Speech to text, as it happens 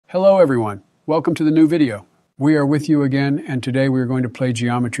Hello everyone, welcome to the new video. We are with you again, and today we are going to play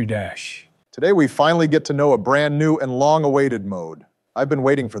Geometry Dash. Today we finally get to know a brand new and long-awaited mode. I've been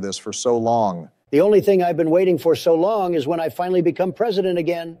waiting for this for so long. The only thing I've been waiting for so long is when I finally become president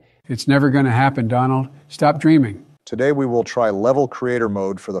again. It's never going to happen, Donald. Stop dreaming. Today we will try Level Creator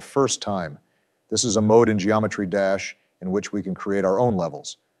mode for the first time. This is a mode in Geometry Dash in which we can create our own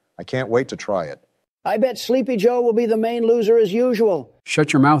levels. I can't wait to try it. I bet Sleepy Joe will be the main loser as usual.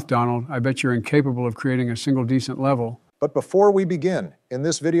 Shut your mouth, Donald. I bet you're incapable of creating a single decent level. But before we begin, in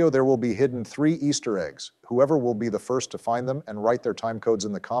this video there will be hidden 3 Easter eggs. Whoever will be the first to find them and write their time codes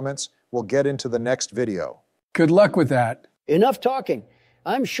in the comments will get into the next video. Good luck with that. Enough talking.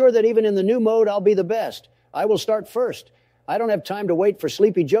 I'm sure that even in the new mode, I'll be the best. I will start first. I don't have time to wait for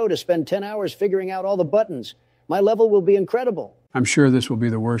Sleepy Joe to spend 10 hours figuring out all the buttons. My level will be incredible. I'm sure this will be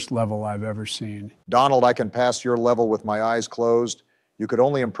the worst level I've ever seen. Donald, I can pass your level with my eyes closed. You could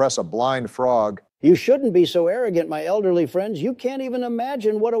only impress a blind frog. You shouldn't be so arrogant, my elderly friends. You can't even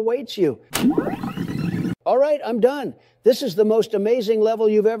imagine what awaits you. All right, I'm done. This is the most amazing level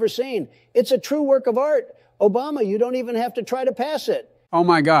you've ever seen. It's a true work of art. Obama, you don't even have to try to pass it. Oh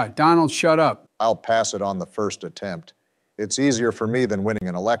my God, Donald, shut up. I'll pass it on the first attempt. It's easier for me than winning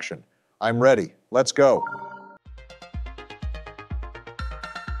an election. I'm ready. Let's go.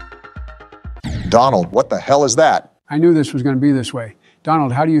 Donald, what the hell is that? I knew this was going to be this way.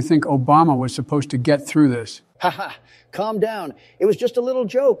 Donald, how do you think Obama was supposed to get through this? Haha, calm down. It was just a little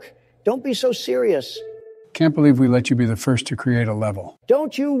joke. Don't be so serious. Can't believe we let you be the first to create a level.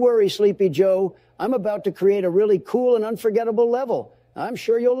 Don't you worry, Sleepy Joe. I'm about to create a really cool and unforgettable level. I'm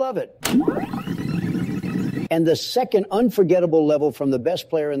sure you'll love it. And the second unforgettable level from the best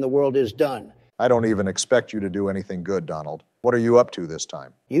player in the world is done. I don't even expect you to do anything good, Donald. What are you up to this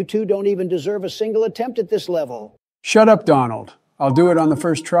time? You two don't even deserve a single attempt at this level. Shut up, Donald. I'll do it on the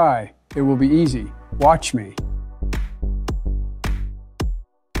first try. It will be easy. Watch me.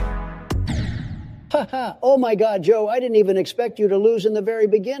 Haha, oh my God, Joe, I didn't even expect you to lose in the very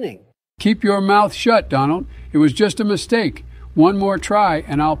beginning. Keep your mouth shut, Donald. It was just a mistake. One more try,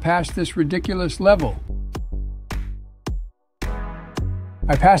 and I'll pass this ridiculous level.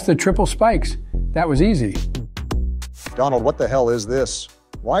 I passed the triple spikes. That was easy. Donald, what the hell is this?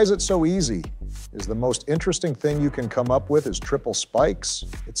 Why is it so easy? Is the most interesting thing you can come up with is triple spikes?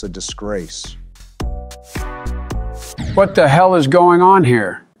 It's a disgrace. What the hell is going on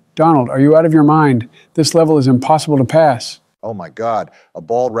here? Donald, are you out of your mind? This level is impossible to pass. Oh my God, a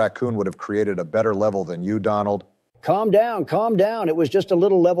bald raccoon would have created a better level than you, Donald. Calm down, calm down. It was just a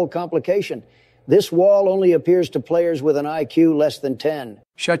little level complication. This wall only appears to players with an IQ less than 10.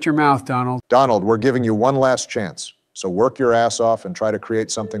 Shut your mouth, Donald. Donald, we're giving you one last chance. So work your ass off and try to create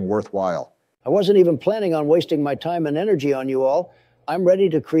something worthwhile. I wasn't even planning on wasting my time and energy on you all. I'm ready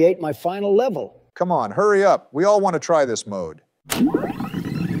to create my final level. Come on, hurry up. We all want to try this mode.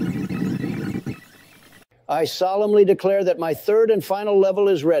 I solemnly declare that my third and final level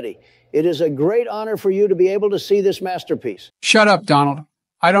is ready. It is a great honor for you to be able to see this masterpiece. Shut up, Donald.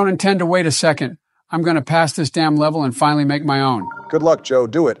 I don't intend to wait a second. I'm going to pass this damn level and finally make my own. Good luck, Joe.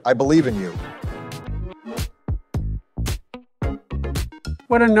 Do it. I believe in you.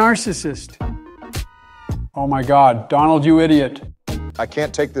 What a narcissist. Oh my God, Donald, you idiot. I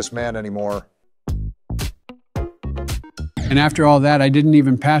can't take this man anymore. And after all that, I didn't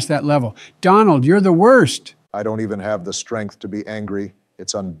even pass that level. Donald, you're the worst. I don't even have the strength to be angry.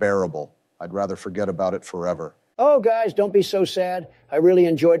 It's unbearable. I'd rather forget about it forever. Oh, guys, don't be so sad. I really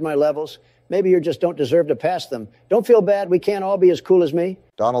enjoyed my levels. Maybe you just don't deserve to pass them. Don't feel bad. We can't all be as cool as me.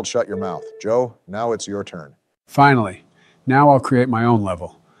 Donald, shut your mouth. Joe, now it's your turn. Finally. Now I'll create my own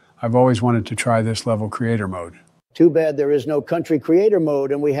level. I've always wanted to try this level creator mode. Too bad there is no country creator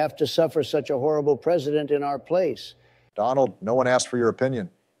mode and we have to suffer such a horrible president in our place. Donald, no one asked for your opinion.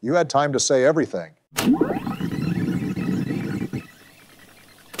 You had time to say everything.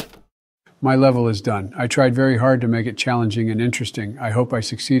 My level is done. I tried very hard to make it challenging and interesting. I hope I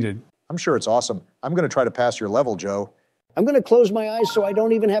succeeded. I'm sure it's awesome. I'm going to try to pass your level, Joe. I'm going to close my eyes so I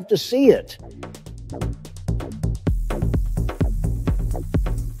don't even have to see it.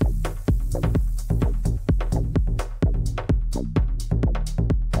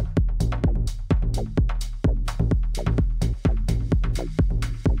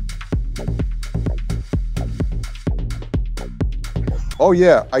 Oh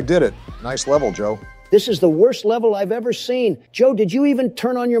yeah, I did it. Nice level, Joe. This is the worst level I've ever seen. Joe, did you even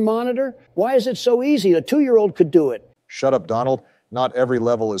turn on your monitor? Why is it so easy? A 2-year-old could do it. Shut up, Donald. Not every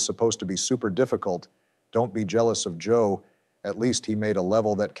level is supposed to be super difficult. Don't be jealous of Joe. At least he made a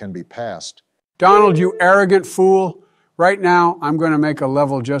level that can be passed. Donald, you arrogant fool. Right now, I'm going to make a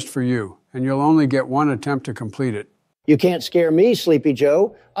level just for you, and you'll only get one attempt to complete it. You can't scare me, Sleepy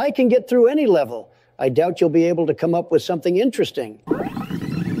Joe. I can get through any level. I doubt you'll be able to come up with something interesting.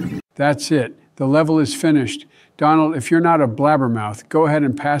 That's it. The level is finished. Donald, if you're not a blabbermouth, go ahead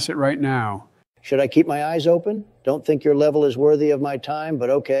and pass it right now. Should I keep my eyes open? Don't think your level is worthy of my time, but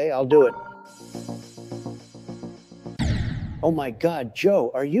okay, I'll do it. Oh my God, Joe,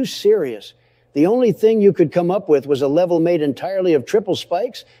 are you serious? The only thing you could come up with was a level made entirely of triple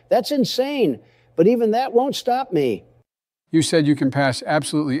spikes? That's insane, but even that won't stop me. You said you can pass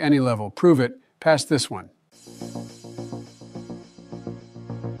absolutely any level. Prove it. Pass this one.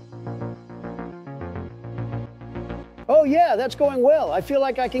 Oh yeah, that's going well. I feel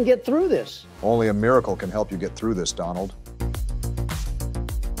like I can get through this. Only a miracle can help you get through this, Donald.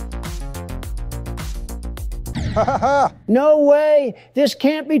 Ha ha ha! No way! This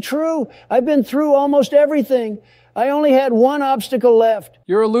can't be true. I've been through almost everything. I only had one obstacle left.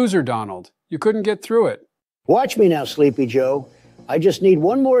 You're a loser, Donald. You couldn't get through it. Watch me now, Sleepy Joe. I just need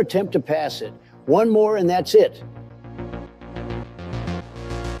one more attempt to pass it. One more and that's it.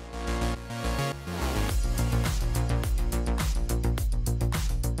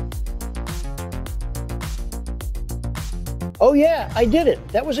 Oh yeah, I did it.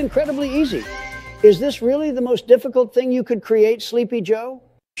 That was incredibly easy. Is this really the most difficult thing you could create, Sleepy Joe?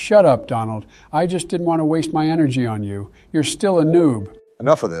 Shut up, Donald. I just didn't want to waste my energy on you. You're still a noob.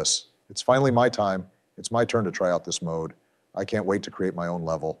 Enough of this. It's finally my time. It's my turn to try out this mode. I can't wait to create my own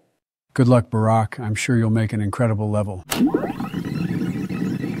level. Good luck, Barack. I'm sure you'll make an incredible level.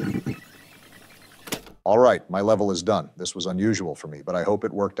 All right, my level is done. This was unusual for me, but I hope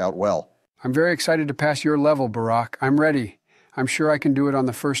it worked out well. I'm very excited to pass your level, Barack. I'm ready. I'm sure I can do it on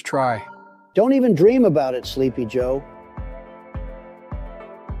the first try. Don't even dream about it, Sleepy Joe.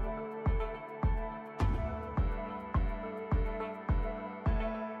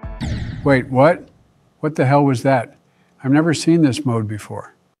 Wait, what? What the hell was that? I've never seen this mode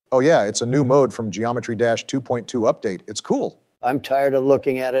before. Oh yeah, it's a new mode from Geometry Dash 2.2 update. It's cool. I'm tired of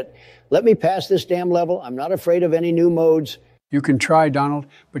looking at it. Let me pass this damn level. I'm not afraid of any new modes. You can try, Donald,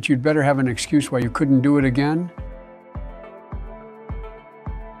 but you'd better have an excuse why you couldn't do it again.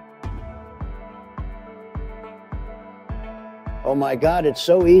 Oh my God, it's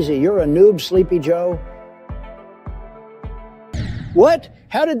so easy. You're a noob, Sleepy Joe. What?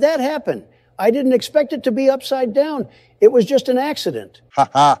 How did that happen? I didn't expect it to be upside down. It was just an accident. Ha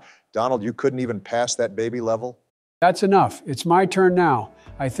ha! Donald, you couldn't even pass that baby level? That's enough. It's my turn now.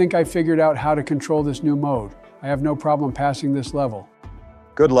 I think I figured out how to control this new mode. I have no problem passing this level.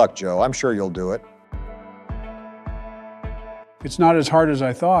 Good luck, Joe. I'm sure you'll do it. It's not as hard as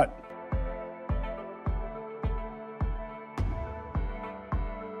I thought.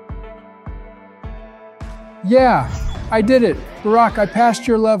 Yeah, I did it. Barack, I passed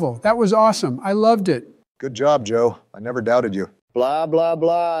your level. That was awesome. I loved it. Good job, Joe. I never doubted you. Blah, blah,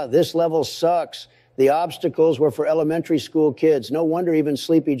 blah. This level sucks. The obstacles were for elementary school kids. No wonder even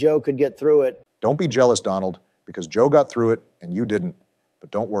Sleepy Joe could get through it. Don't be jealous, Donald, because Joe got through it and you didn't.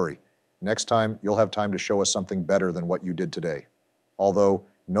 But don't worry. Next time, you'll have time to show us something better than what you did today. Although,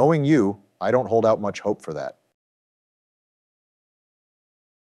 knowing you, I don't hold out much hope for that.